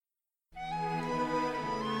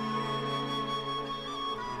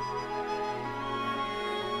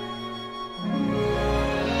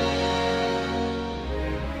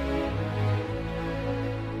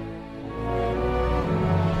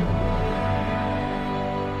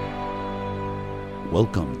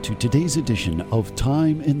Welcome to today's edition of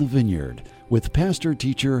Time in the Vineyard with Pastor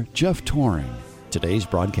Teacher Jeff Tauring. Today's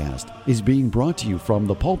broadcast is being brought to you from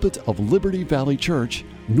the pulpit of Liberty Valley Church,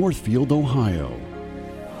 Northfield, Ohio.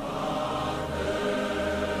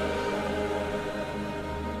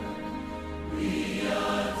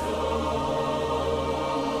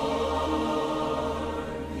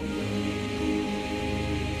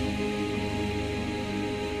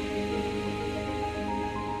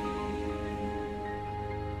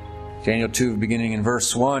 Daniel 2, beginning in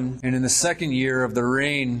verse 1. And in the second year of the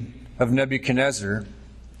reign of Nebuchadnezzar,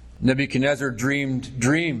 Nebuchadnezzar dreamed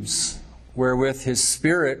dreams, wherewith his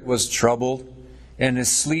spirit was troubled, and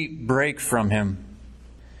his sleep brake from him.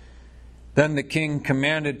 Then the king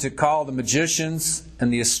commanded to call the magicians,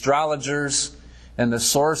 and the astrologers, and the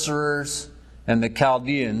sorcerers, and the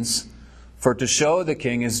Chaldeans, for to show the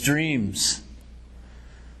king his dreams.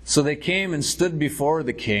 So they came and stood before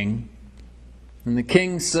the king. And the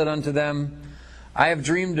king said unto them, I have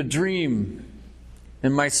dreamed a dream,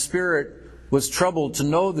 and my spirit was troubled to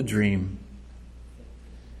know the dream.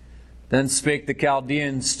 Then spake the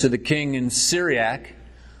Chaldeans to the king in Syriac,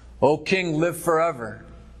 O king, live forever.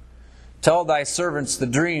 Tell thy servants the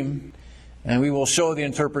dream, and we will show the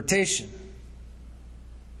interpretation.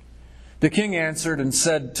 The king answered and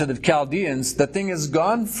said to the Chaldeans, The thing is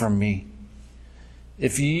gone from me.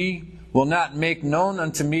 If ye will not make known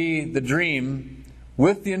unto me the dream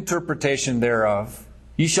with the interpretation thereof,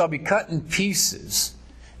 ye shall be cut in pieces,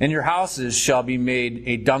 and your houses shall be made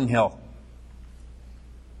a dunghill.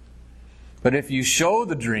 But if you show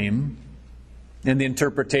the dream and the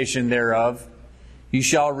interpretation thereof, ye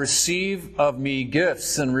shall receive of me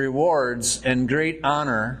gifts and rewards and great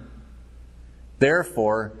honor.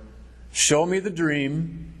 Therefore, show me the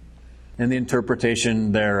dream and the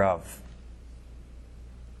interpretation thereof.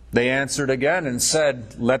 They answered again and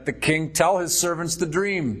said, Let the king tell his servants the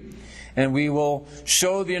dream, and we will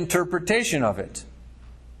show the interpretation of it.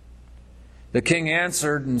 The king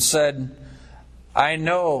answered and said, I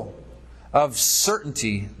know of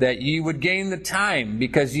certainty that ye would gain the time,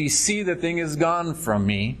 because ye see the thing is gone from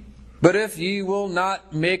me. But if ye will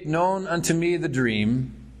not make known unto me the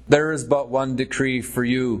dream, there is but one decree for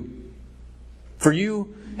you. For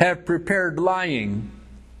you have prepared lying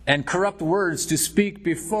and corrupt words to speak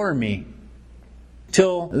before me,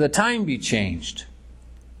 till the time be changed.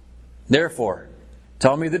 Therefore,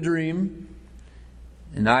 tell me the dream,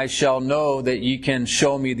 and I shall know that ye can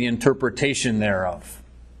show me the interpretation thereof.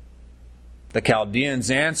 The Chaldeans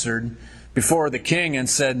answered before the king and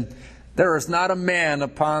said, There is not a man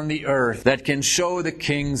upon the earth that can show the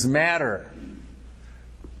king's matter.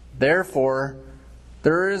 Therefore,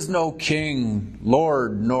 there is no king,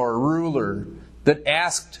 lord, nor ruler that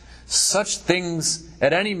asked such things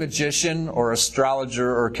at any magician or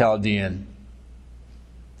astrologer or Chaldean.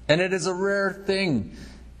 And it is a rare thing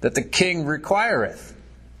that the king requireth.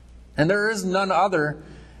 And there is none other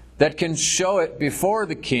that can show it before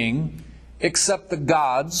the king, except the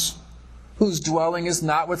gods, whose dwelling is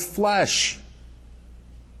not with flesh.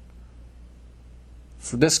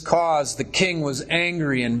 For this cause the king was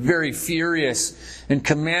angry and very furious, and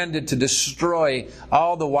commanded to destroy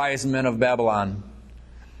all the wise men of Babylon.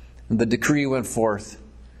 And the decree went forth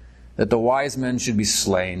that the wise men should be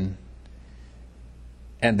slain.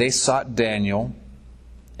 And they sought Daniel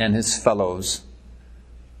and his fellows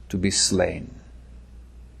to be slain.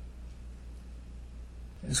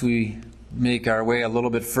 As we make our way a little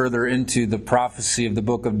bit further into the prophecy of the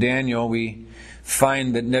book of Daniel, we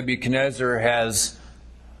find that Nebuchadnezzar has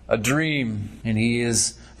a dream, and he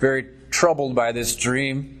is very troubled by this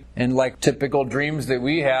dream. And like typical dreams that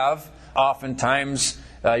we have, oftentimes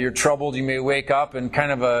you're troubled. You may wake up in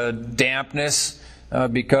kind of a dampness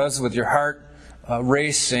because with your heart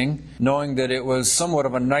racing, knowing that it was somewhat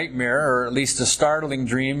of a nightmare, or at least a startling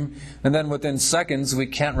dream. And then within seconds, we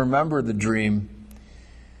can't remember the dream.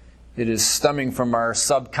 It is stemming from our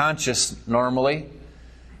subconscious normally.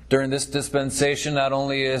 During this dispensation, not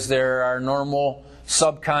only is there our normal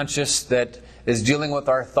subconscious that is dealing with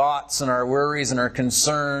our thoughts and our worries and our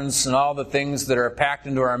concerns and all the things that are packed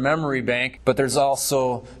into our memory bank, but there's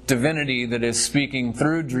also divinity that is speaking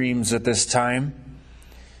through dreams at this time.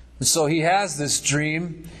 And so he has this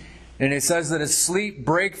dream, and it says that his sleep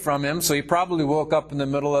brake from him, so he probably woke up in the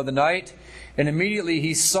middle of the night, and immediately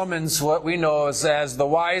he summons what we know as the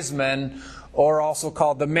wise men, or also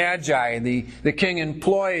called the Magi. The king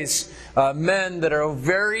employs men that are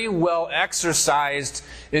very well exercised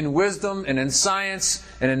in wisdom and in science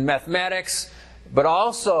and in mathematics, but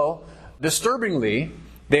also, disturbingly,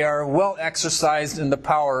 they are well exercised in the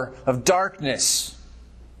power of darkness.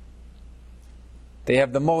 They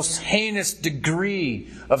have the most heinous degree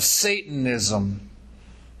of Satanism.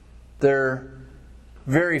 They're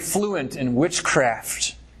very fluent in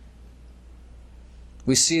witchcraft.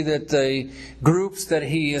 We see that the groups that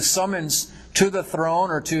he summons to the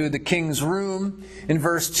throne or to the king's room, in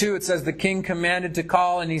verse 2 it says the king commanded to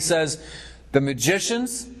call, and he says the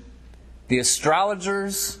magicians, the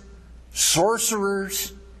astrologers,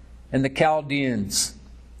 sorcerers, and the Chaldeans.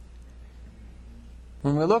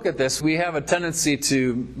 When we look at this, we have a tendency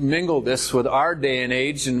to mingle this with our day and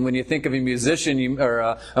age. And when you think of a musician or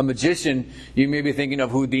a magician, you may be thinking of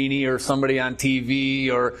Houdini or somebody on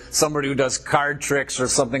TV or somebody who does card tricks or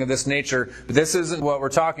something of this nature. But this isn't what we're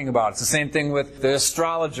talking about. It's the same thing with the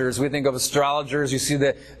astrologers. We think of astrologers. You see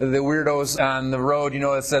the weirdos on the road.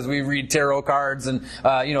 It says we read tarot cards and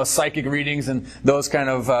psychic readings and those kind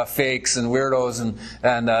of fakes and weirdos,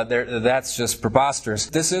 and that's just preposterous.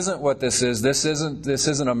 This isn't what this is. This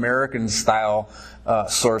isn't American-style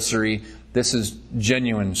sorcery. This is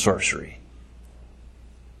genuine sorcery.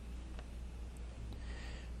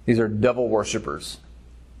 These are devil worshippers.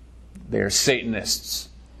 They are Satanists.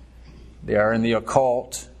 They are in the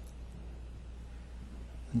occult.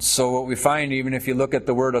 And so what we find, even if you look at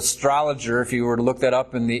the word astrologer, if you were to look that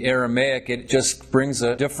up in the Aramaic, it just brings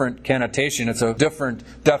a different connotation. It's a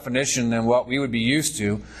different definition than what we would be used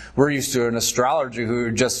to. We're used to an astrologer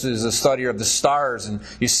who just is a studier of the stars, and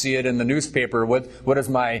you see it in the newspaper. What is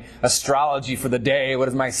my astrology for the day? What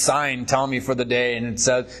does my sign tell me for the day? And it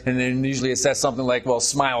says, and then usually it says something like, well,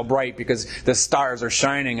 smile bright because the stars are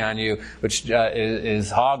shining on you, which is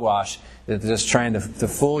hogwash. It's just trying to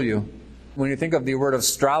fool you. When you think of the word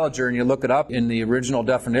astrologer and you look it up in the original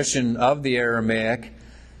definition of the Aramaic,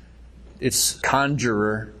 it's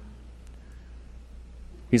conjurer.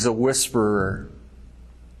 He's a whisperer.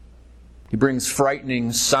 He brings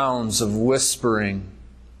frightening sounds of whispering.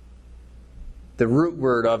 The root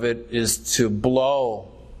word of it is to blow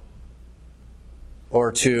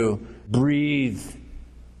or to breathe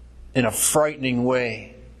in a frightening way.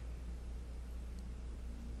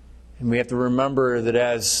 And we have to remember that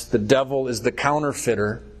as the devil is the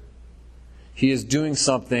counterfeiter, he is doing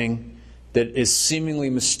something that is seemingly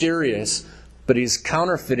mysterious, but he's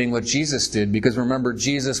counterfeiting what Jesus did. Because remember,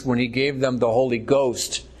 Jesus, when he gave them the Holy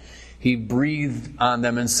Ghost, he breathed on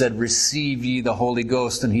them and said, "Receive ye the Holy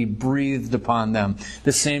Ghost," and he breathed upon them.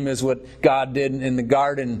 The same as what God did in the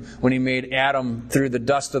garden when he made Adam through the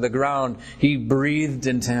dust of the ground. He breathed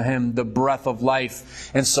into him the breath of life.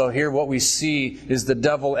 And so here what we see is the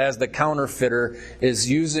devil as the counterfeiter is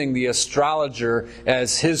using the astrologer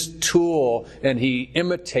as his tool, and he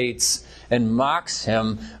imitates and mocks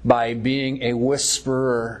him by being a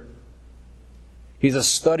whisperer. He's a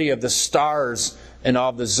study of the stars and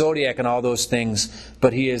of the zodiac and all those things,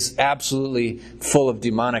 but he is absolutely full of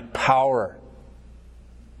demonic power.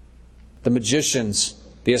 The magicians,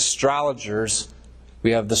 the astrologers,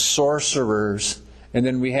 we have the sorcerers, and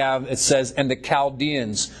then we have, it says, and the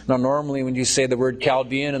Chaldeans. Now normally when you say the word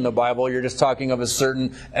Chaldean in the Bible, you're just talking of a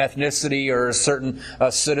certain ethnicity or a certain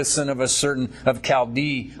citizen of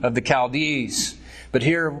the Chaldees. But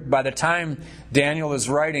here, by the time Daniel is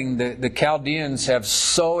writing, the Chaldeans have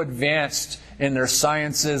so advanced in their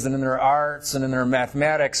sciences and in their arts and in their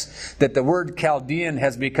mathematics that the word Chaldean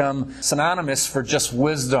has become synonymous for just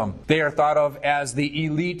wisdom. They are thought of as the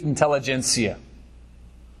elite intelligentsia.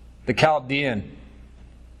 The Chaldean.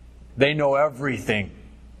 They know everything.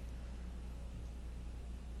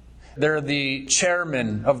 They're the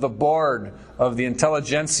chairman of the board of the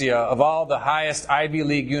intelligentsia of all the highest Ivy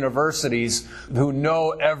League universities who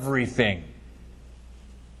know everything.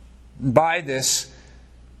 By this,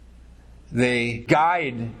 they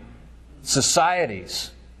guide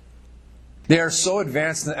societies. They are so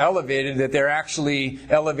advanced and elevated that they're actually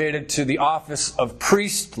elevated to the office of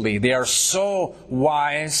priestly. They are so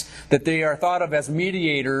wise that they are thought of as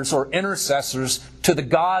mediators or intercessors to the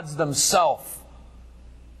gods themselves.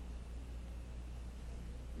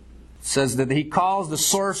 It says that he calls the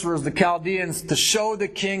sorcerers, the Chaldeans, to show the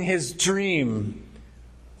king his dream.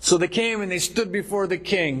 So they came and they stood before the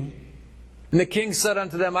king. And the king said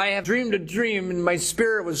unto them, I have dreamed a dream, and my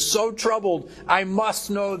spirit was so troubled, I must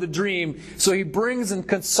know the dream. So he brings and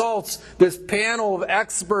consults this panel of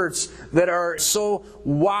experts that are so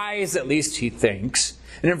wise, at least he thinks.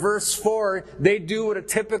 And in verse 4, they do what a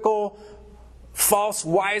typical false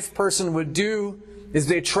wise person would do, is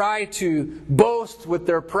they try to boast with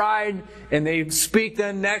their pride, and they speak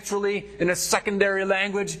then naturally in a secondary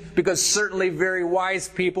language, because certainly very wise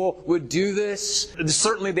people would do this.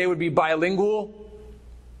 Certainly they would be bilingual.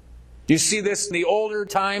 You see this in the older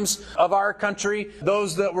times of our country.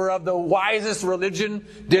 Those that were of the wisest religion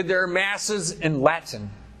did their masses in Latin.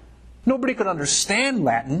 Nobody could understand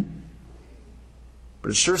Latin,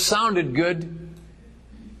 but it sure sounded good.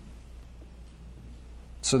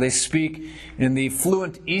 So they speak in the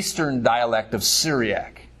fluent Eastern dialect of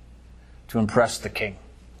Syriac to impress the king.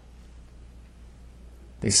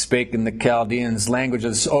 They spake in the Chaldeans'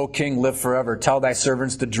 languages, O king, live forever. Tell thy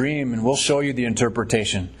servants the dream, and we'll show you the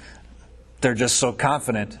interpretation. They're just so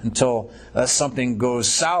confident until something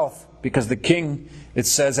goes south, because the king, it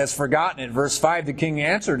says, has forgotten it. Verse 5, the king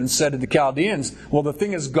answered and said to the Chaldeans, well, the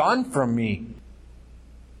thing is gone from me.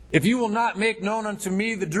 If you will not make known unto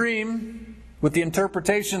me the dream, with the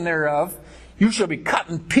interpretation thereof, you shall be cut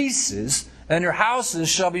in pieces, and your houses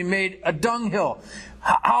shall be made a dunghill.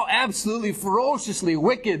 How absolutely ferociously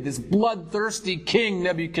wicked this bloodthirsty king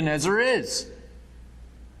Nebuchadnezzar is.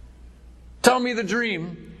 Tell me the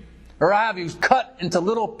dream, or I have you cut into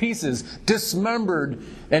little pieces, dismembered,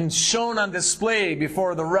 and shown on display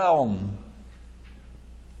before the realm.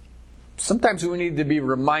 Sometimes we need to be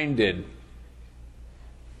reminded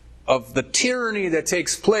of the tyranny that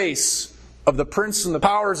takes place of the prince and the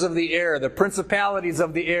powers of the air, the principalities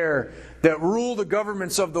of the air that rule the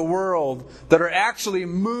governments of the world, that are actually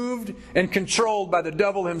moved and controlled by the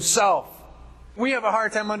devil himself. We have a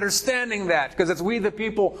hard time understanding that, because it's we the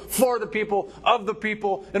people, for the people, of the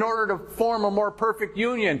people, in order to form a more perfect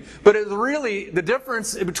union. But it's really, the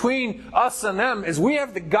difference between us and them is we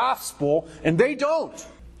have the gospel and they don't.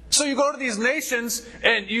 So you go to these nations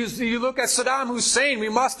and you look at Saddam Hussein. We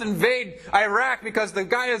must invade Iraq because the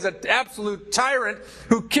guy is an absolute tyrant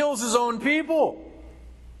who kills his own people.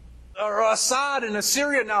 Or Assad in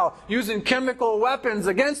Assyria now, using chemical weapons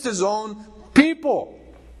against his own people.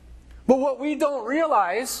 But what we don't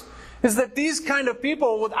realize is that these kind of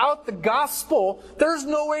people, without the gospel, there's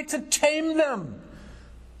no way to tame them.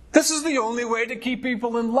 This is the only way to keep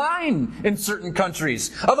people in line in certain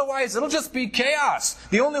countries. Otherwise, it'll just be chaos.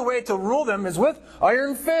 The only way to rule them is with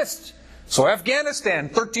iron fist. So Afghanistan,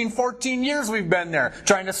 13, 14 years we've been there,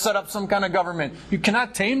 trying to set up some kind of government. You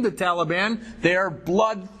cannot tame the Taliban. They are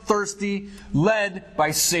bloodthirsty, led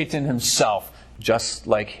by Satan himself, just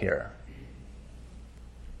like here.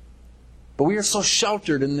 But we are so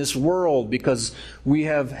sheltered in this world because we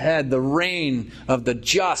have had the reign of the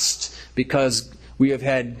just, because we have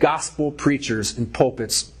had gospel preachers in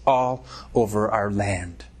pulpits all over our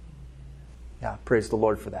land. Yeah, praise the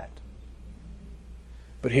Lord for that.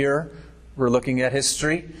 But here, we're looking at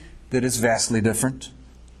history that is vastly different.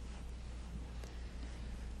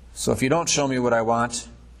 So if you don't show me what I want,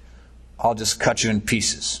 I'll just cut you in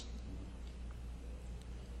pieces.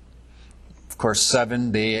 Of course,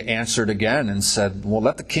 7, they answered again and said, well,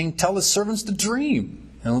 let the king tell his servants the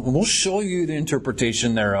dream, and we'll show you the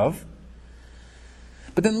interpretation thereof.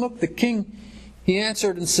 But then look, the king, he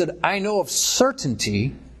answered and said, I know of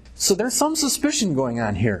certainty. So there's some suspicion going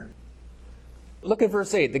on here. Look at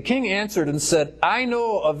verse 8. The king answered and said, I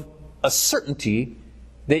know of a certainty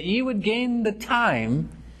that ye would gain the time,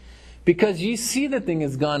 because ye see the thing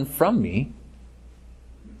is gone from me.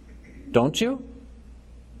 Don't you?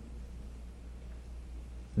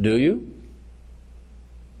 Do you?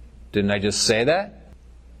 Didn't I just say that?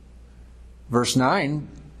 Verse 9.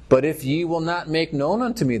 But if ye will not make known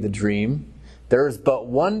unto me the dream, there is but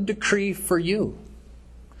one decree for you.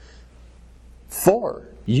 For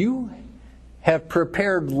you have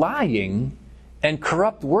prepared lying and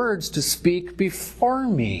corrupt words to speak before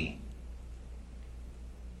me.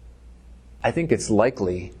 I think it's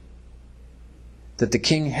likely that the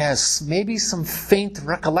king has maybe some faint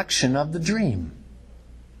recollection of the dream.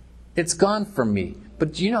 It's gone from me.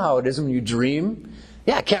 But you know how it is when you dream?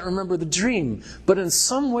 Yeah, I can't remember the dream. But in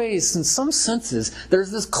some ways, in some senses, there's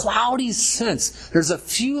this cloudy sense. There's a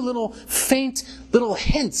few little faint little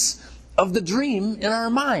hints of the dream in our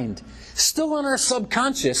mind. Still in our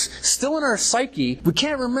subconscious, still in our psyche. We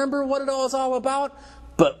can't remember what it all is all about,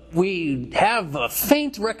 but we have a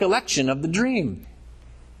faint recollection of the dream.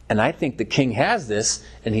 And I think the king has this,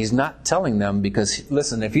 and he's not telling them because,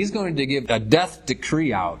 listen, if he's going to give a death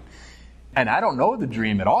decree out, and I don't know the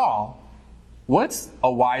dream at all, what's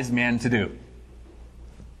a wise man to do?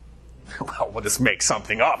 Well, we'll just make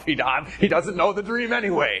something up. He doesn't know the dream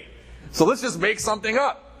anyway. So let's just make something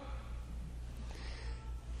up.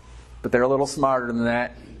 But they're a little smarter than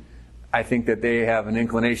that. I think that they have an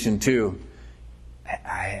inclination too.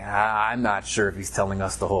 I'm not sure if he's telling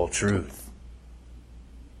us the whole truth.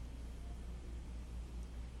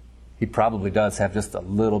 He probably does have just a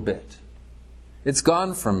little bit. It's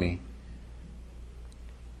gone from me.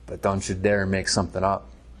 But don't you dare make something up.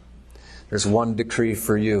 There's one decree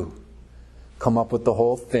for you. come up with the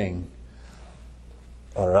whole thing,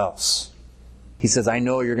 or else. He says, I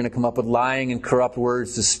know you're going to come up with lying and corrupt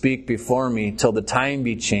words to speak before me till the time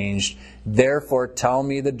be changed. Therefore tell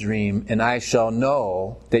me the dream, and I shall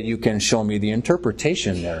know that you can show me the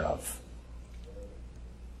interpretation thereof.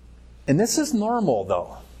 And this is normal,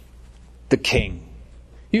 though. The king.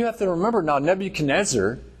 You have to remember now,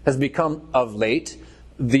 Nebuchadnezzar has become, of late,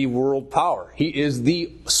 the world power. He is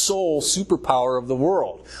the sole superpower of the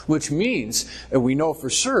world, which means, and we know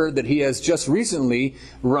for sure, that he has just recently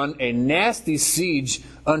run a nasty siege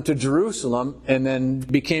unto Jerusalem and then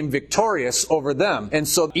became victorious over them. And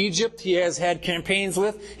so Egypt he has had campaigns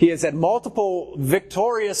with. He has had multiple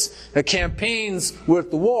victorious campaigns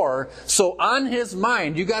with the war. So on his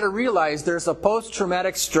mind, you got to realize there's a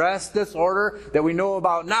post-traumatic stress disorder that we know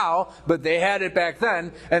about now, but they had it back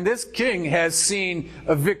then. And this king has seen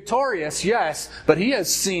a victorious, yes, but he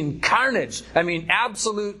has seen carnage. I mean,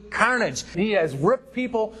 absolute carnage. He has ripped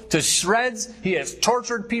people to shreds. He has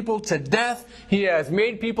tortured people to death. He has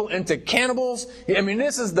made people into cannibals. I mean,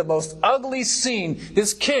 this is the most ugly scene.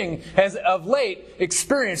 This king has of late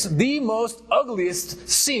experienced the most ugliest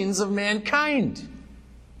scenes of mankind.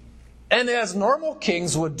 And as normal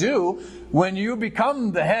kings would do, when you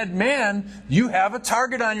become the head man, you have a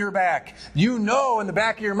target on your back. You know in the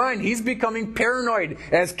back of your mind, he's becoming paranoid,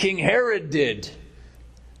 as King Herod did.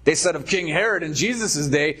 They said of King Herod in Jesus'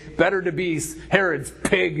 day, better to be Herod's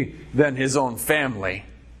pig than his own family.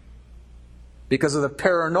 Because of the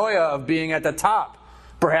paranoia of being at the top.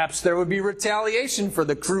 Perhaps there would be retaliation for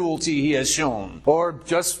the cruelty he has shown. Or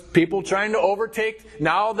just people trying to overtake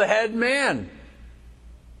now the head man.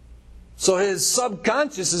 So his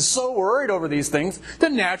subconscious is so worried over these things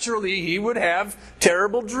that naturally he would have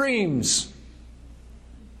terrible dreams.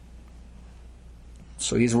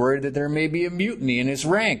 So he's worried that there may be a mutiny in his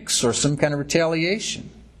ranks or some kind of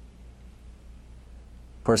retaliation.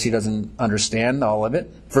 Of course, he doesn't understand all of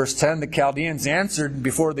it. Verse 10, the Chaldeans answered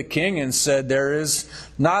before the king and said, there is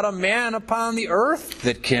not a man upon the earth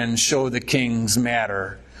that can show the king's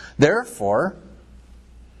matter. Therefore,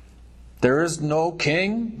 there is no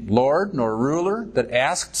king, lord, nor ruler that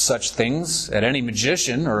asked such things at any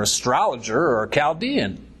magician or astrologer or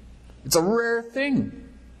Chaldean. It's a rare thing.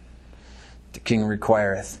 The king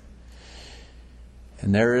requireth.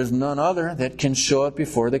 And there is none other that can show it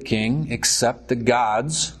before the king except the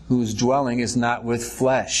gods whose dwelling is not with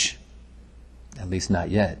flesh. At least not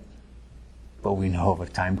yet. But we know of a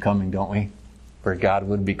time coming, don't we? Where God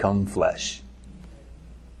would become flesh.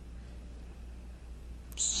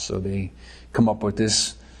 So they come up with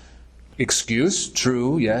this excuse.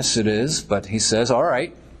 True, yes, it is. But he says, all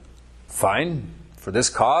right, fine. For this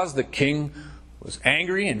cause the king was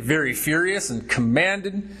angry and very furious and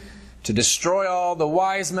commanded to destroy all the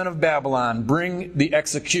wise men of Babylon. Bring the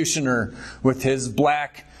executioner with his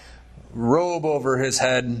black robe over his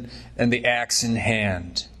head and the axe in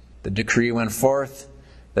hand. The decree went forth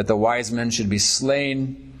that the wise men should be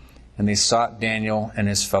slain, and they sought Daniel and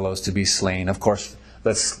his fellows to be slain. Of course,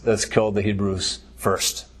 let's kill the Hebrews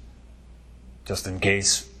first, just in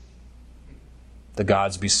case the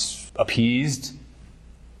gods be appeased.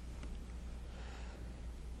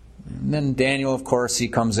 And then Daniel, of course, he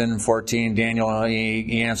comes in 14. Daniel,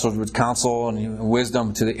 he answers with counsel and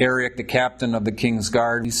wisdom to the Arioch, the captain of the king's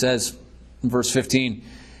guard. He says, in verse 15,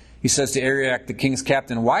 he says to Arioch, the king's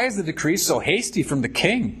captain, why is the decree so hasty from the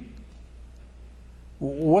king?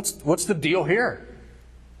 What's the deal here?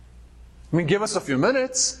 I mean, give us a few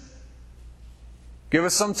minutes. Give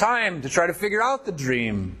us some time to try to figure out the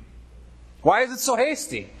dream. Why is it so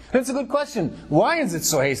hasty? That's a good question. Why is it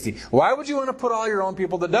so hasty? Why would you want to put all your own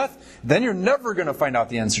people to death? Then you're never going to find out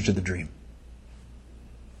the answer to the dream.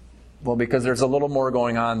 Well, because there's a little more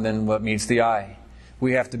going on than what meets the eye.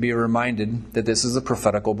 We have to be reminded that this is a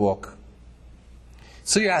prophetical book.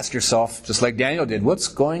 So you ask yourself, just like Daniel did, what's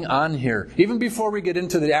going on here? Even before we get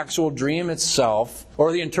into the actual dream itself,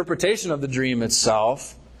 or the interpretation of the dream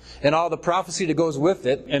itself, and all the prophecy that goes with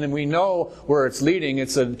it, and we know where it's leading.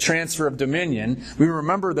 It's a transfer of dominion. We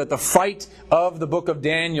remember that the fight of the book of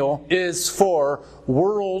Daniel is for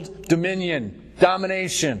world dominion,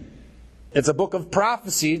 domination. It's a book of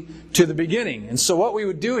prophecy to the beginning. And so what we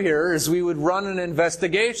would do here is we would run an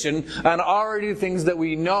investigation on already things that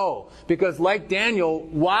we know. Because like Daniel,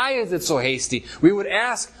 why is it so hasty? We would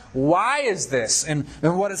ask, why is this? And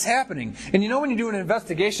what is happening? And you know when you do an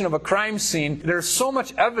investigation of a crime scene, there's so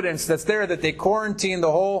much evidence that's there that they quarantine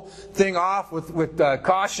the whole thing off with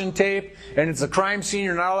caution tape. And it's a crime scene.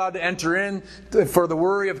 You're not allowed to enter in for the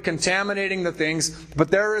worry of contaminating the things.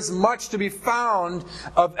 But there is much to be found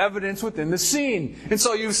of evidence within within the scene. And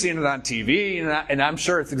so you've seen it on TV, and I'm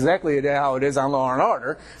sure it's exactly how it is on Law and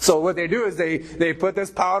Order. So what they do is they put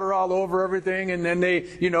this powder all over everything, and then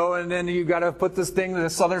and then you've got to put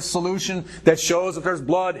this other solution that shows if there's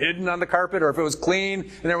blood hidden on the carpet or if it was clean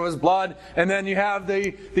and there was blood. And then you have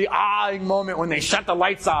the awing moment when they shut the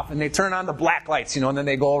lights off and they turn on the black lights, and then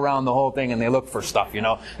they go around the whole thing and they look for stuff,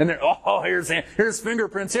 And they're, here's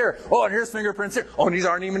fingerprints here. Oh, and here's fingerprints here. Oh, and these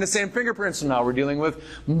aren't even the same fingerprints. So now we're dealing with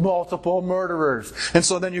multiple murderers. And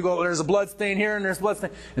so then you go, there's a blood stain here and there's blood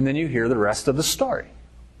stain. And then you hear the rest of the story.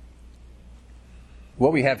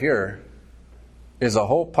 What we have here is a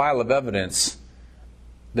whole pile of evidence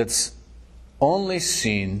that's only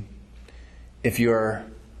seen if you're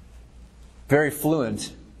very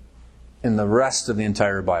fluent in the rest of the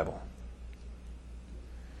entire Bible.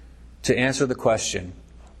 To answer the question,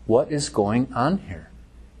 what is going on here?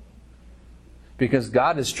 Because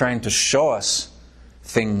God is trying to show us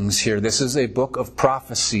things here. This is a book of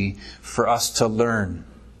prophecy for us to learn.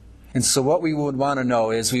 And so what we would want to know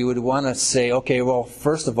is we would want to say, okay, well,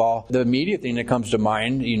 first of all, the immediate thing that comes to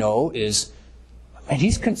mind, is, and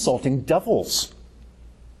he's consulting devils.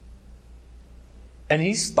 And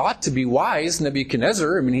he's thought to be wise,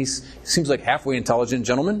 Nebuchadnezzar. He seems like halfway intelligent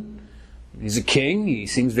gentleman. He's a king. He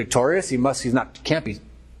seems victorious.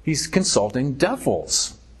 He's consulting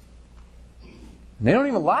devils. And they don't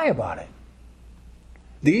even lie about it.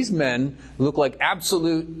 These men look like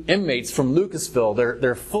absolute inmates from Lucasville.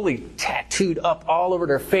 They're fully tattooed up all over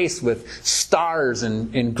their face with stars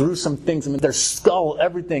and gruesome things. Their skull,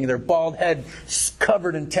 everything, their bald head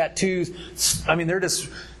covered in tattoos.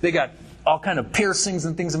 They got all kind of piercings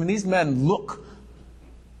and things. These men look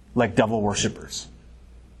like devil worshippers.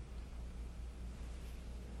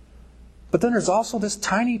 But then there's also this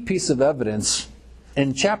tiny piece of evidence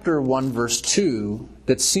in chapter 1, verse 2,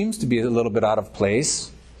 that seems to be a little bit out of place.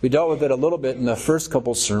 We dealt with it a little bit in the first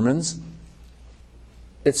couple sermons.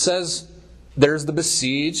 It says, there's the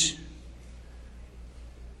besiege.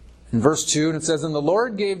 In verse 2, and it says, and the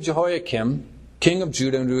Lord gave Jehoiakim, king of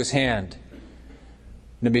Judah, into his hand.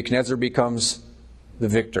 Nebuchadnezzar becomes the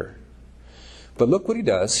victor. But look what he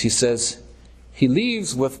does. He says, he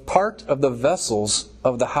leaves with part of the vessels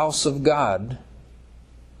of the house of God.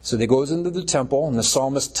 So he goes into the temple, and the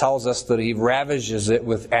psalmist tells us that he ravages it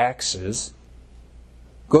with axes.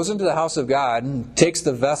 Goes into the house of God and takes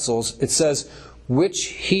the vessels, it says, which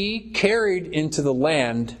he carried into the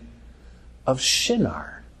land of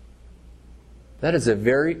Shinar. That is a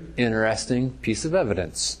very interesting piece of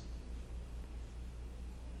evidence.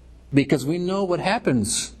 Because we know what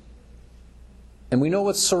happens. And we know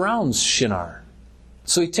what surrounds Shinar.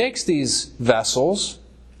 So he takes these vessels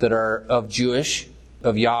that are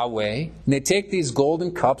of Yahweh, and they take these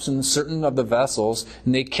golden cups and certain of the vessels,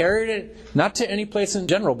 and they carried it not to any place in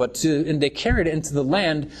general, and they carried it into the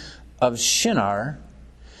land of Shinar,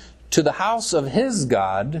 to the house of his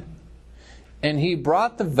God, and he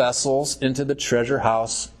brought the vessels into the treasure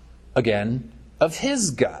house again of his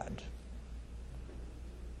God.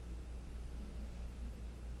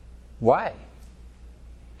 Why?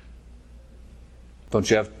 Don't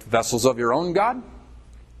you have vessels of your own God?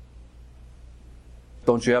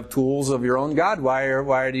 Don't you have tools of your own God?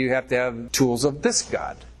 Why do you have to have tools of this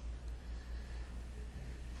God?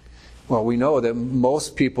 Well, we know that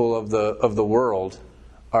most people of the world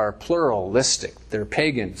are pluralistic. They're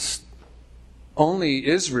pagans. Only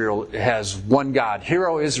Israel has one God. Hear,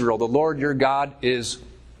 O Israel, the Lord your God is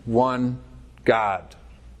one God.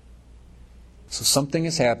 So something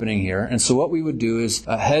is happening here. And so what we would do is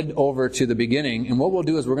head over to the beginning. And what we'll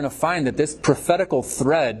do is we're going to find that this prophetical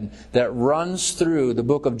thread that runs through the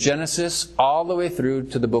book of Genesis all the way through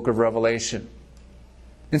to the book of Revelation.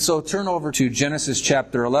 And so turn over to Genesis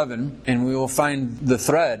chapter 11, and we will find the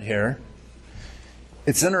thread here.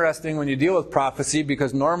 It's interesting when you deal with prophecy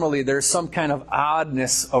because normally there's some kind of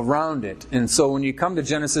oddness around it. And so when you come to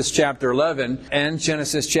Genesis chapter 11 and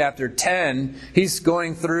Genesis chapter 10, he's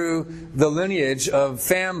going through the lineage of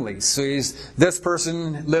families. So this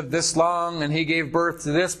person lived this long and he gave birth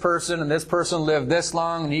to this person, and this person lived this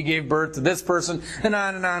long and he gave birth to this person, and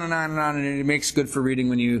on and on and on and on. And it makes good for reading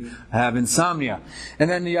when you have insomnia. And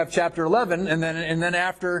then you have chapter 11, and then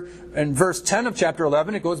after, in verse 10 of chapter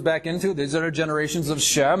 11, it goes back into these are generations of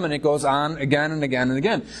Shem, and it goes on again and again and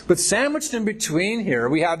again. But sandwiched in between here,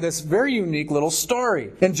 we have this very unique little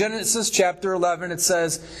story. In Genesis chapter 11, it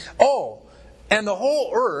says, "Oh, and the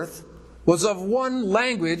whole earth was of one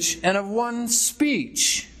language and of one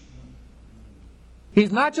speech."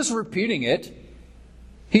 He's not just repeating it.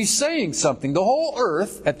 He's saying something. The whole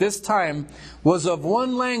earth at this time was of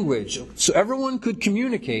one language, so everyone could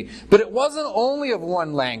communicate. But it wasn't only of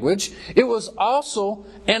one language, it was also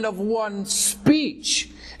and of one speech.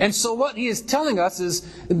 And so what he is telling us is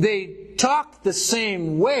they talked the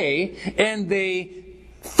same way and they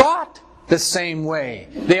thought the same way.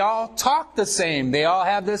 They all talk the same. They all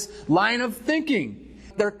have this line of thinking.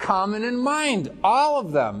 They're common in mind, all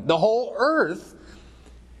of them. The whole earth,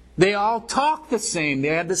 they all talk the same. They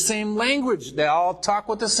have the same language. They all talk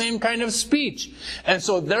with the same kind of speech. And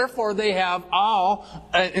so therefore they have all,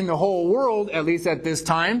 in the whole world, at least at this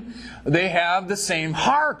time, they have the same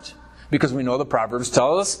heart. Because we know the Proverbs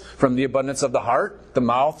tell us, from the abundance of the heart, the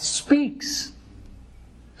mouth speaks.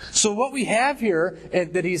 So what we have here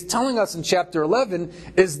that he's telling us in chapter 11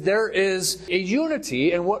 is there is a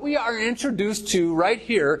unity, and what we are introduced to right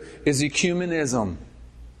here is ecumenism.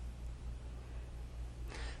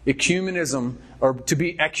 Ecumenism, or to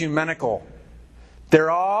be ecumenical.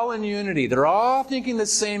 They're all in unity. They're all thinking the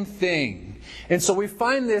same thing. And so we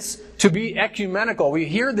find this to be ecumenical. We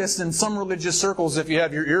hear this in some religious circles if you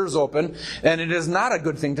have your ears open, and it is not a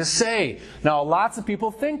good thing to say. Now, lots of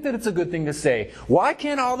people think that it's a good thing to say. Why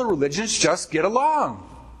can't all the religions just get along?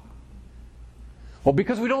 Well,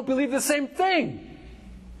 because we don't believe the same thing.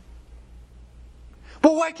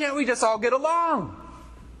 But why can't we just all get along?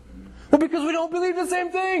 Well, because we don't believe the same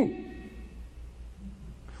thing.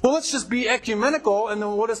 Well, let's just be ecumenical, and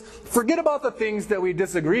then we'll just forget about the things that we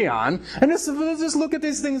disagree on, and let's just look at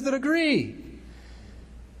these things that agree.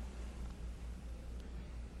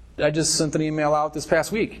 I just sent an email out this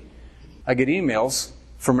past week. I get emails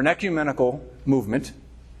from an ecumenical movement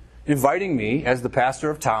inviting me as the pastor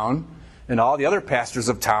of town, and all the other pastors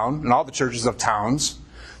of town, and all the churches of towns.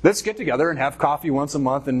 Let's get together and have coffee once a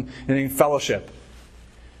month and fellowship.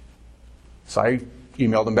 So I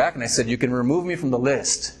emailed them back and I said, you can remove me from the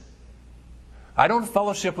list. I don't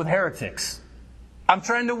fellowship with heretics. I'm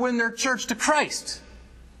trying to win their church to Christ.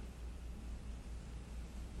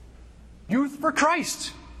 Youth for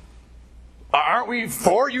Christ. Aren't we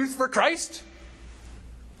for Youth for Christ?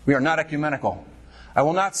 We are not ecumenical. I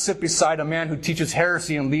will not sit beside a man who teaches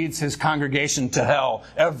heresy and leads his congregation to hell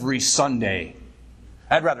every Sunday.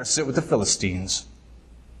 I'd rather sit with the Philistines.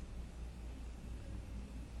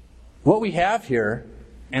 What we have here,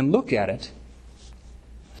 and look at it,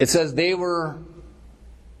 it says they were,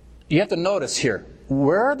 you have to notice here,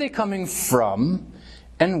 where are they coming from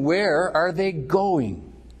and where are they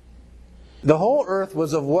going? The whole earth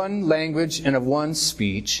was of one language and of one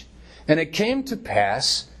speech, and it came to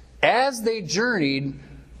pass, as they journeyed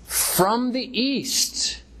from the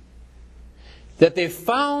east, that they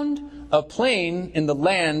found a plain in the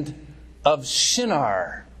land of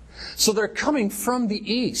Shinar. So they're coming from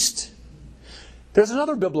the east. There's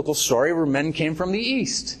another biblical story where men came from the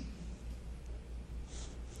east.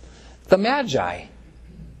 The Magi,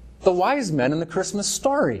 the wise men in the Christmas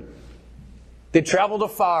story. They traveled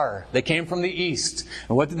afar. They came from the east.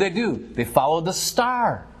 And what did they do? They followed the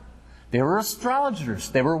star. They were astrologers.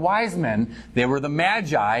 They were wise men. They were the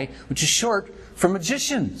Magi, which is short for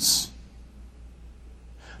magicians.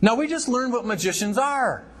 Now we just learned what magicians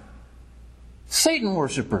are. Satan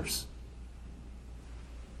worshipers.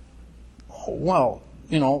 Well,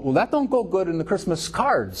 that don't go good in the Christmas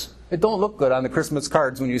cards. It don't look good on the Christmas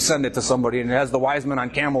cards when you send it to somebody and it has the wise men on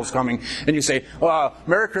camels coming and you say,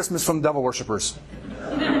 Merry Christmas from devil worshippers.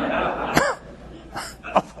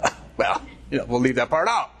 Well, we'll leave that part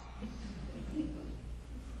out.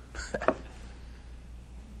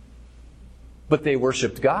 But they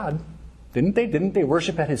worshipped God, didn't they? Didn't they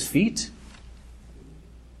worship at His feet?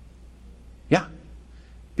 Yeah,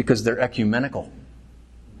 because they're ecumenical.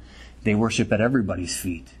 They worship at everybody's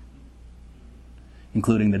feet,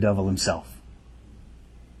 including the devil himself.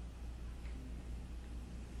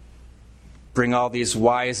 Bring all these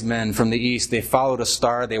wise men from the east. They followed a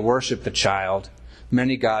star. They worshiped the child.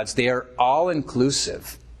 Many gods. They are all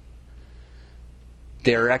inclusive.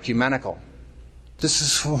 They are ecumenical.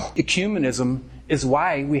 Ecumenism is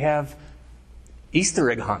why we have Easter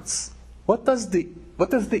egg hunts. What does the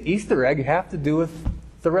Easter egg have to do with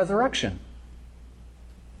the resurrection?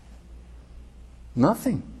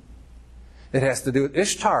 Nothing. It has to do with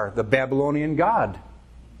Ishtar, the Babylonian god.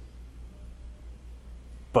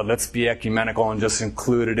 But let's be ecumenical and just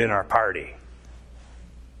include it in our party.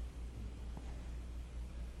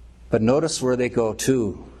 But notice where they go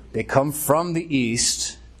to. They come from the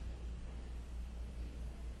east,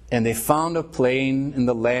 and they found a plain in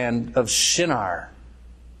the land of Shinar,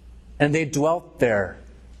 and they dwelt there.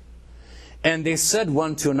 And they said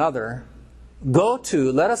one to another, Go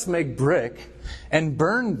to, let us make brick, and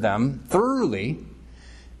burn them thoroughly,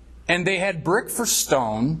 And they had brick for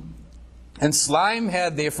stone, and slime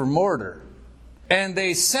had they for mortar. And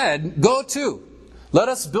they said, Go to, let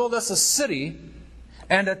us build us a city,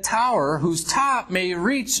 and a tower whose top may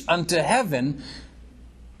reach unto heaven,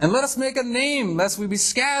 and let us make a name, lest we be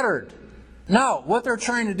scattered. Now, what they're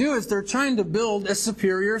trying to do is they're trying to build a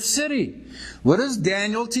superior city. What is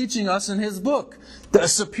Daniel teaching us in his book? The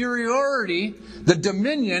superiority, the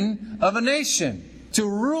dominion of a nation, to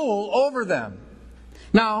rule over them.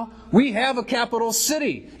 Now, we have a capital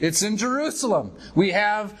city. It's in Jerusalem. We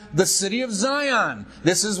have the city of Zion.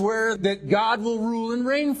 This is where that God will rule and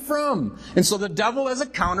reign from. And so the devil, as a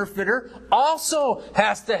counterfeiter, also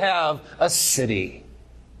has to have a city.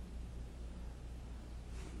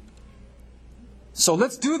 So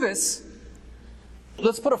let's do this.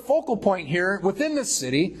 Let's put a focal point here within this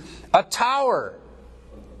city, a tower.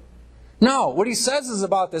 Now, what he says is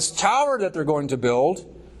about this tower that they're going to build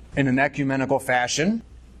in an ecumenical fashion.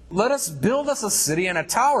 Let us build us a city and a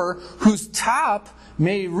tower whose top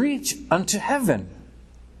may reach unto heaven.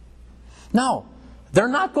 Now, they're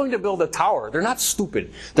not going to build a tower. They're not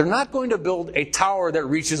stupid. They're not going to build a tower that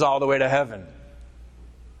reaches all the way to heaven.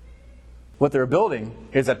 What they're building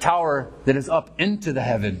is a tower that is up into the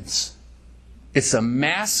heavens. It's a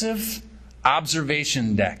massive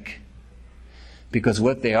observation deck. Because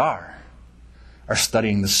what they are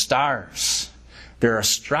studying the stars. They're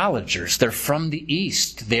astrologers. They're from the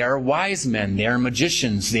east. They are wise men. They are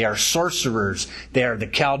magicians. They are sorcerers. They are the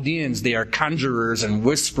Chaldeans. They are conjurers and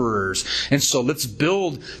whisperers. And so let's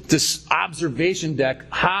build this observation deck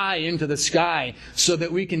high into the sky so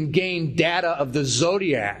that we can gain data of the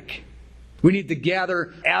zodiac. We need to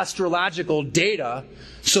gather astrological data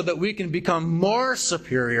so that we can become more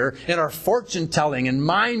superior in our fortune telling and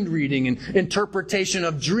mind reading and interpretation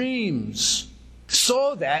of dreams.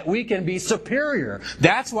 So that we can be superior.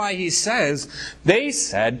 That's why he says, they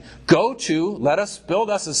said, Go to, let us build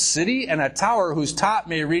us a city and a tower whose top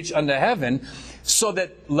may reach unto heaven, so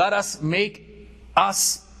that let us make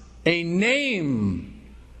us a name.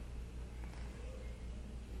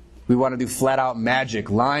 We want to do flat out magic,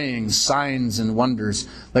 lying, signs, and wonders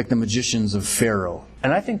like the magicians of Pharaoh.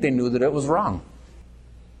 And I think they knew that it was wrong.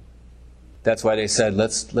 That's why they said,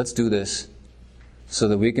 let's do this so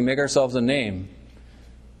that we can make ourselves a name.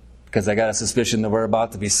 Because I got a suspicion that we're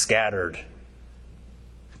about to be scattered.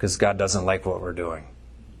 Because God doesn't like what we're doing.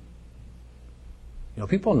 You know,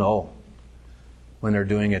 people know when they're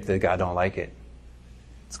doing it that God don't like it.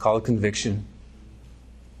 It's called conviction.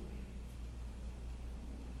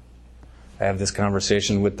 I have this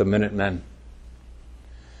conversation with the Minutemen,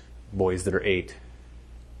 boys that are 8.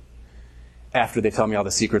 After they tell me all the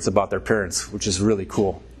secrets about their parents, which is really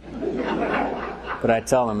cool. But I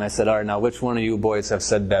tell them, I said, all right, now which one of you boys have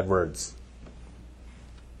said bad words?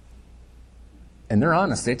 And they're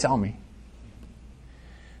honest, they tell me.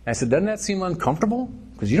 And I said, doesn't that seem uncomfortable?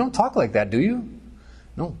 Because you don't talk like that, do you?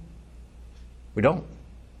 No, we don't.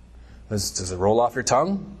 Does it roll off your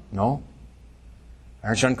tongue? No.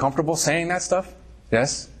 Aren't you uncomfortable saying that stuff?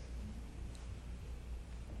 Yes.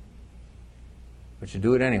 But you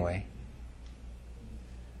do it anyway.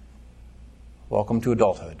 Welcome to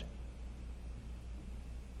adulthood.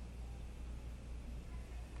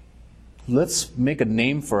 Let's make a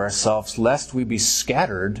name for ourselves, lest we be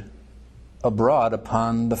scattered abroad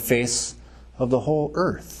upon the face of the whole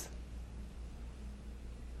earth.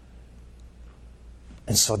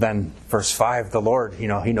 And so then, verse 5, the Lord, He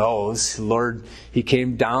knows. The Lord, He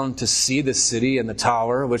came down to see the city and the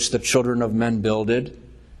tower which the children of men builded.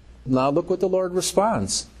 Now look what the Lord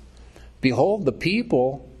responds. Behold, the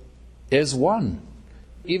people is one.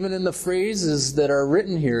 Even in the phrases that are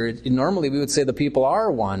written here, normally we would say the people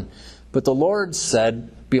are one. But the Lord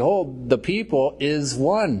said, behold, the people is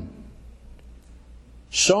one.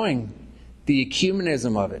 Showing the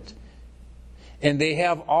ecumenism of it. And they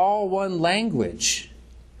have all one language.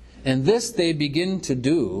 And this they begin to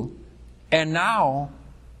do. And now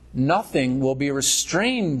nothing will be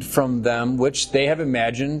restrained from them which they have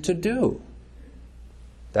imagined to do.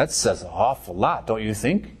 That says an awful lot, don't you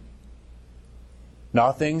think?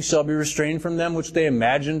 Nothing shall be restrained from them which they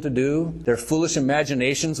imagine to do. Their foolish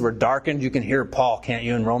imaginations were darkened. You can hear Paul, can't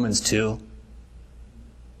you, in Romans 2?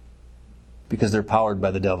 Because they're powered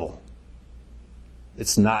by the devil.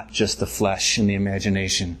 It's not just the flesh and the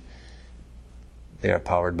imagination. They are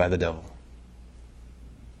powered by the devil.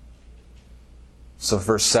 So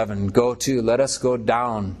verse 7, Go to, let us go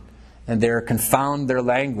down, and there confound their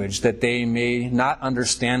language, that they may not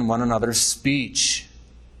understand one another's speech.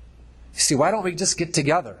 You see, why don't we just get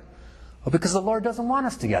together? Well, because the Lord doesn't want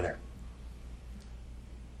us together.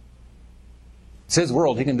 It's His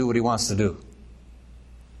world. He can do what He wants to do.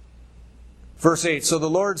 Verse 8, so the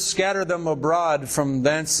Lord scattered them abroad from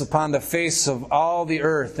thence upon the face of all the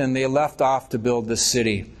earth, and they left off to build this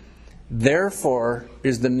city. Therefore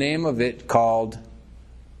is the name of it called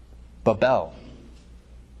Babel,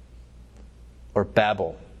 or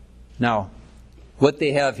Babel. Now, what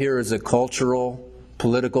they have here is a cultural,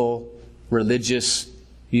 political, religious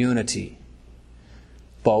unity.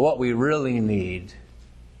 But what we really need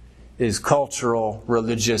is cultural,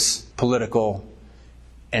 religious, political,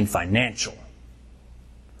 and financial.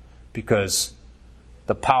 Because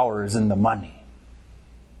the power is in the money.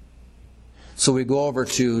 So we go over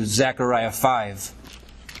to Zechariah 5,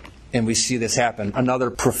 and we see this happen. Another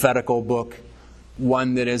prophetical book,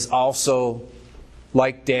 one that is also,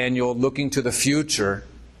 like Daniel, looking to the future.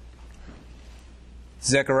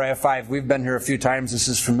 Zechariah 5, we've been here a few times. This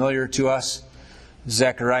is familiar to us.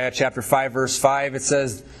 Zechariah chapter 5, verse 5, it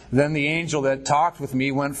says, Then the angel that talked with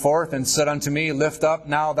me went forth and said unto me, Lift up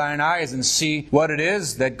now thine eyes and see what it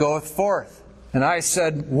is that goeth forth. And I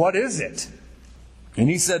said, What is it? And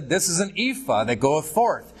he said, This is an ephah that goeth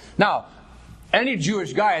forth. Now, any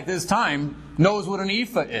Jewish guy at this time knows what an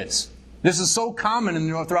ephah is. This is so common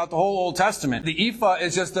throughout the whole Old Testament. The ephah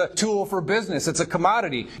is just a tool for business. It's a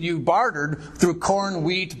commodity. You bartered through corn,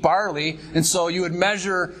 wheat, barley, and so you would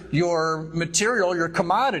measure your material, your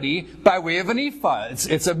commodity, by way of an ephah.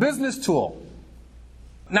 It's a business tool.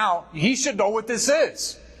 Now, he should know what this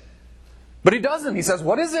is. But he doesn't. He says,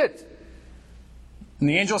 What is it? And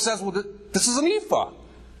the angel says, Well, this is an ephah.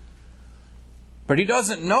 But he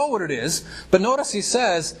doesn't know what it is. But notice he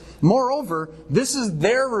says, Moreover, this is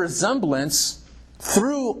their resemblance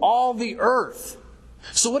through all the earth.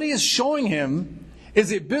 So what he is showing him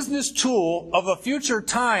is a business tool of a future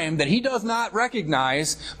time that he does not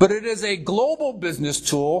recognize, but it is a global business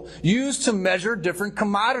tool used to measure different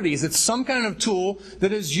commodities. It's some kind of tool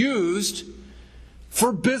that is used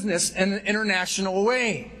for business in an international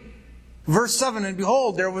way. Verse 7, And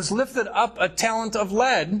behold, there was lifted up a talent of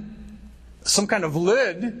lead, some kind of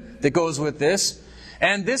lid that goes with this.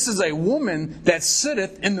 And this is a woman that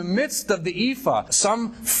sitteth in the midst of the ephah.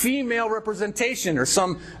 Some female representation or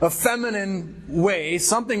some feminine way,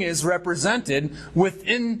 something is represented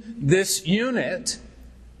within this unit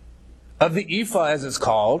of the ephah, as it's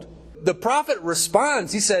called. The prophet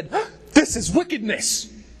responds. He said, This is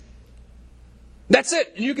wickedness. That's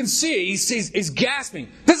it. And you can see he's gasping.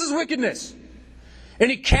 This is wickedness. And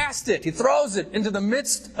he cast it, he throws it into the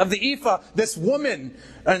midst of the ephah, this woman.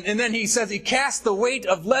 And then he says he cast the weight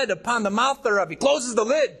of lead upon the mouth thereof. He closes the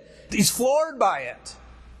lid. He's floored by it.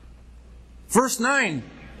 Verse 9,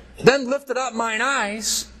 Then lifted up mine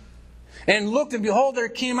eyes, and looked, and behold, there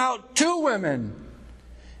came out two women.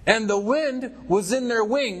 And the wind was in their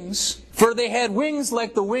wings, for they had wings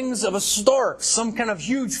like the wings of a stork, some kind of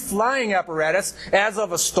huge flying apparatus as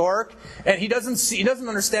of a stork. And he doesn't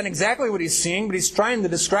understand exactly what he's seeing, but he's trying to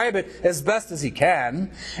describe it as best as he can.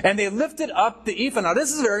 And they lifted up the ephah. Now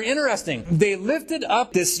this is very interesting. They lifted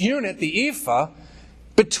up this unit, the ephah,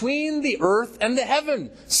 between the earth and the heaven.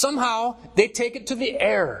 Somehow they take it to the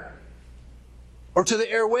air, or to the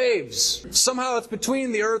airwaves. Somehow it's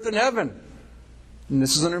between the earth and heaven. And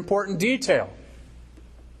this is an important detail.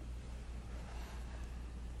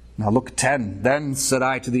 Now look at 10. Then said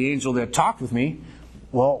I to the angel that talked with me,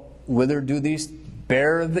 Well, whither do these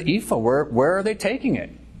bear the ephah? Where are they taking it?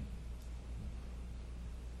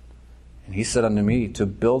 And he said unto me, To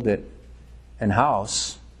build it an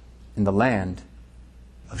house in the land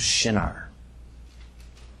of Shinar.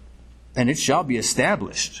 And it shall be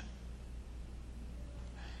established,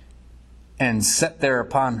 and set there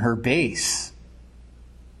upon her base,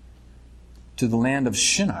 to the land of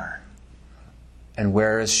Shinar. And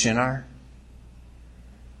where is Shinar?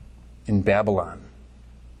 In Babylon.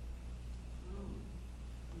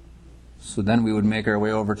 So then we would make our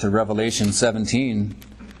way over to Revelation 17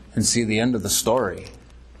 and see the end of the story.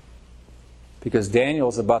 Because Daniel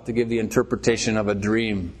is about to give the interpretation of a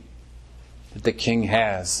dream that the king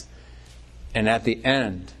has. And at the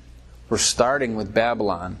end, we're starting with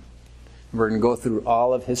Babylon. We're going to go through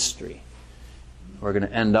all of history. We're going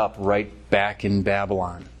to end up right back in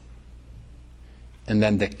Babylon. And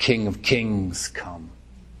then the King of Kings come.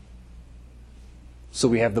 So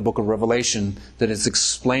we have the book of Revelation that is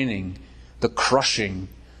explaining the crushing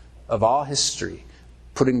of all history,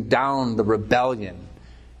 putting down the rebellion,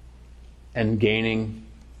 and gaining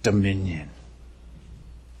dominion.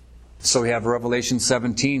 So we have Revelation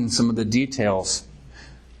 17, some of the details.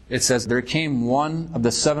 It says, There came one of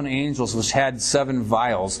the 7 angels which had 7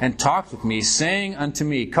 vials, and talked with me, saying unto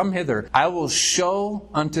me, Come hither, I will show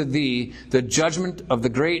unto thee the judgment of the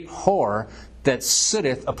great whore that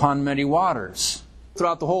sitteth upon many waters.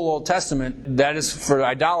 throughout the whole Old Testament, that is for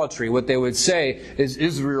idolatry. What they would say is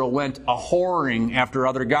Israel went a-whoring after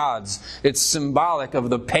other gods. It's symbolic of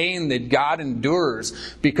the pain that God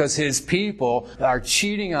endures because His people are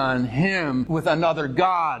cheating on Him with another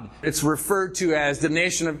god. It's referred to as the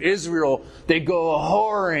nation of Israel. They go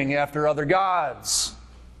a-whoring after other gods.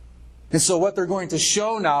 And so what they're going to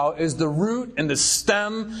show now is the root and the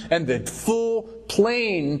stem and the full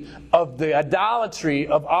plane of the idolatry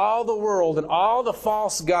of all the world and all the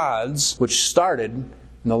false gods which started in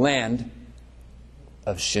the land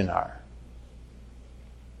of Shinar.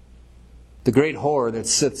 The great whore that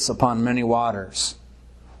sits upon many waters.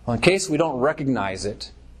 Well, in case we don't recognize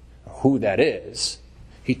it, who that is,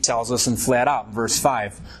 he tells us in flat out, verse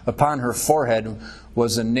 5, upon her forehead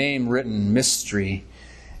was a name written, Mystery,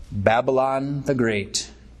 Babylon the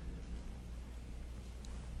Great.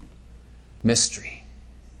 Mystery.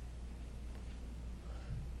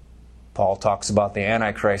 Paul talks about the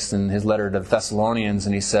Antichrist in his letter to the Thessalonians,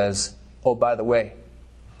 and he says, oh, by the way,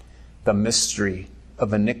 the mystery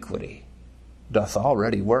of iniquity doth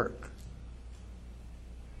already work.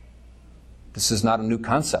 This is not a new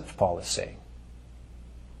concept, Paul is saying.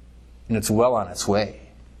 And it's well on its way.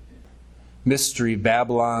 Mystery,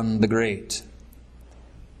 Babylon the Great.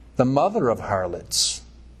 The mother of harlots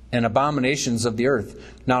and abominations of the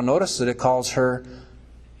earth. Now notice that it calls her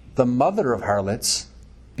the mother of harlots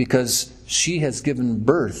because she has given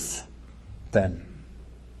birth then.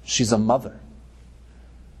 She's a mother.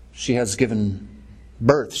 She has given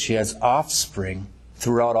birth. She has offspring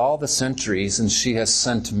throughout all the centuries, and she has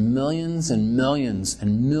sent millions and millions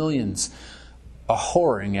and millions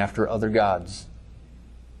a-whoring after other gods.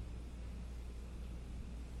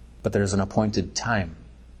 But there's an appointed time.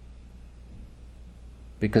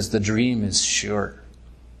 Because the dream is sure,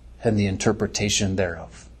 and the interpretation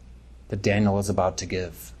thereof that Daniel is about to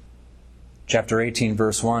give. Chapter 18,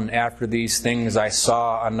 verse 1, after these things I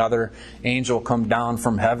saw another angel come down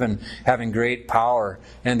from heaven, having great power,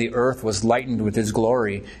 and the earth was lightened with his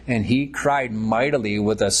glory. And he cried mightily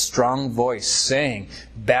with a strong voice, saying,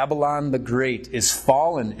 Babylon the Great is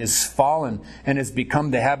fallen, and has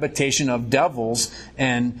become the habitation of devils,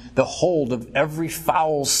 and the hold of every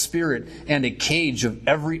foul spirit, and a cage of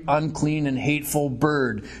every unclean and hateful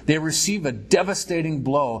bird. They receive a devastating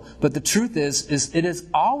blow, but the truth is it has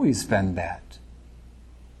always been that.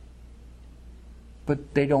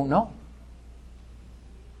 But they don't know.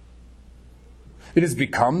 It has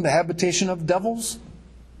become the habitation of devils?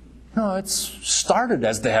 No, it's started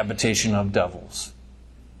as the habitation of devils.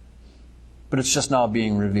 But it's just now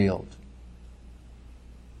being revealed.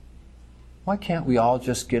 Why can't we all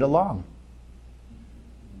just get along?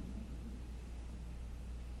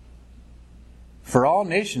 For all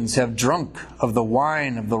nations have drunk of the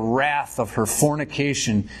wine of the wrath of her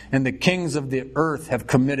fornication, and the kings of the earth have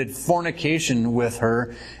committed fornication with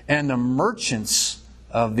her, and the merchants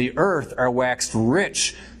of the earth are waxed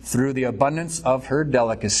rich through the abundance of her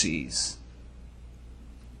delicacies.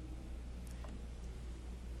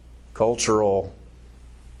 Cultural,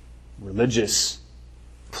 religious,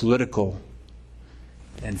 political,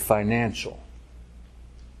 and financial.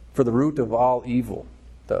 For the root of all evil,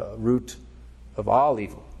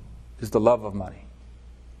 is the love of money.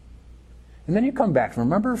 And then you come back.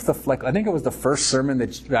 Remember, I think it was the first sermon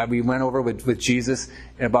that we went over with Jesus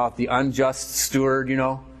about the unjust steward,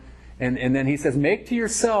 And then he says, make to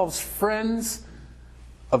yourselves friends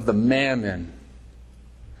of the mammon.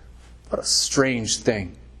 What a strange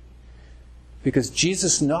thing. Because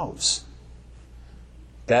Jesus knows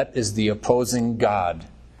that is the opposing God,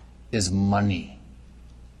 is money.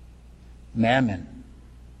 Mammon.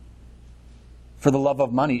 For the love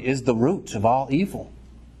of money is the root of all evil.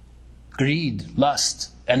 Greed,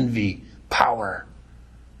 lust, envy, power.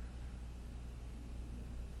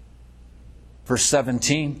 Verse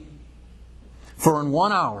 17. For in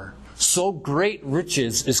 1 hour so great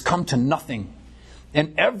riches is come to nothing,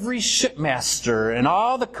 and every shipmaster and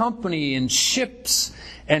all the company and ships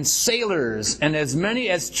and sailors and as many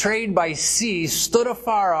as trade by sea stood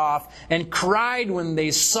afar off and cried when they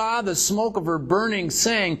saw the smoke of her burning,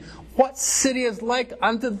 saying, what city is like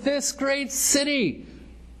unto this great city?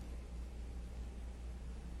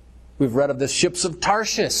 We've read of the ships of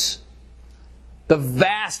Tarshish, the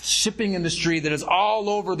vast shipping industry that is all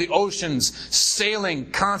over the oceans,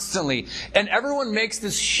 sailing constantly. And everyone makes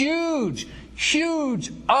this huge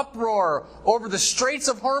uproar over the Straits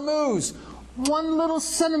of Hormuz, 1 little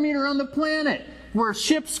centimeter on the planet, where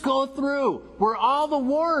ships go through, where all the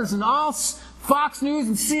wars and all Fox News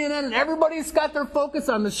and CNN and everybody's got their focus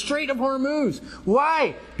on the Strait of Hormuz.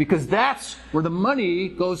 Why? Because that's where the money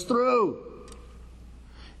goes through.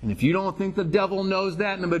 And if you don't think the devil knows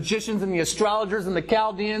that, and the magicians and the astrologers and the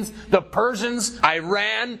Chaldeans, the Persians,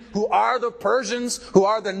 Iran, who are the Persians, who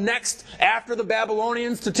are the next after the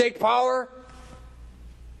Babylonians to take power,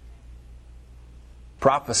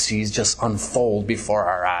 prophecies just unfold before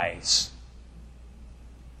our eyes.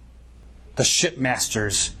 The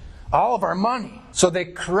shipmasters, all of our money. So they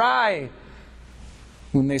cry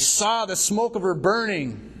when they saw the smoke of her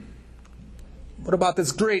burning. What about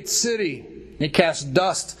this great city? They cast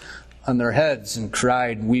dust on their heads and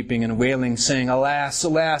cried, weeping and wailing, saying, Alas,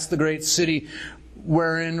 alas, the great city,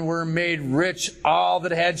 wherein were made rich all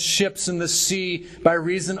that had ships in the sea by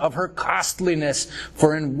reason of her costliness,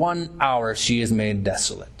 for in 1 hour she is made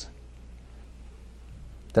desolate.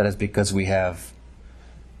 That is because we have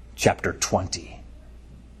chapter 20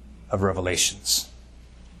 of Revelations.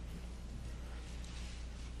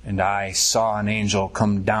 And I saw an angel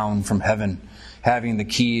come down from heaven, having the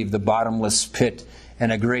key of the bottomless pit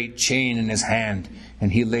and a great chain in his hand.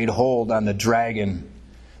 And he laid hold on the dragon,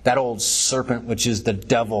 that old serpent which is the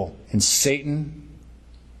devil and Satan,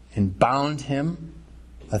 and bound him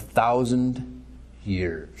 1,000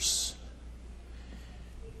 years.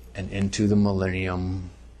 And into the millennium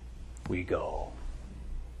we go.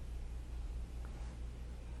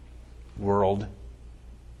 World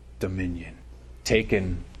dominion,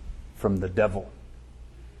 taken from the devil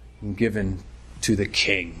and given to the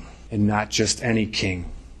King. And not just any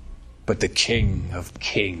king, but the King of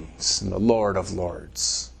kings and the Lord of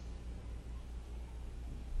lords.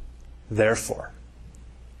 Therefore,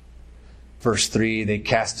 verse 3, they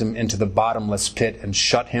cast him into the bottomless pit and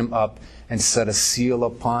shut him up and set a seal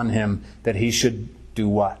upon him, that he should do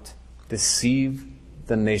what? Deceive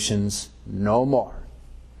the nations no more,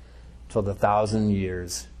 till the 1,000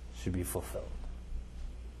 years should be fulfilled.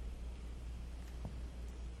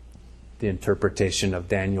 The interpretation of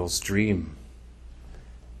Daniel's dream,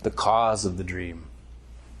 the cause of the dream,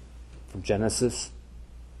 from Genesis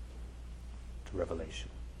to Revelation.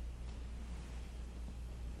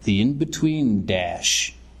 The in-between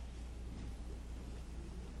dash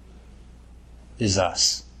is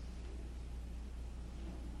us.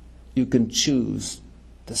 You can choose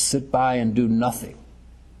to sit by and do nothing,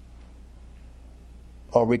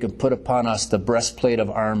 or we can put upon us the breastplate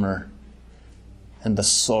of armor and the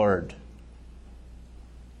sword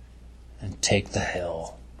and take the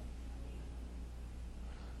hill.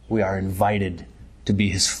 We are invited to be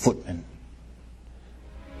his footmen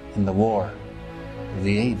in the war of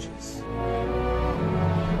the ages.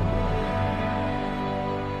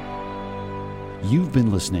 You've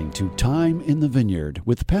been listening to Time in the Vineyard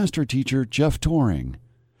with Pastor Teacher Jeff Tauring.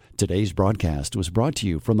 Today's broadcast was brought to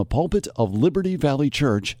you from the pulpit of Liberty Valley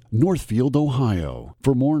Church, Northfield, Ohio.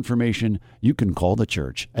 For more information, you can call the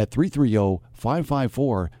church at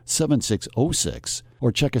 330-554-7606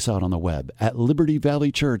 or check us out on the web at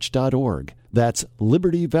libertyvalleychurch.org. That's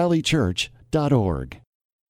libertyvalleychurch.org.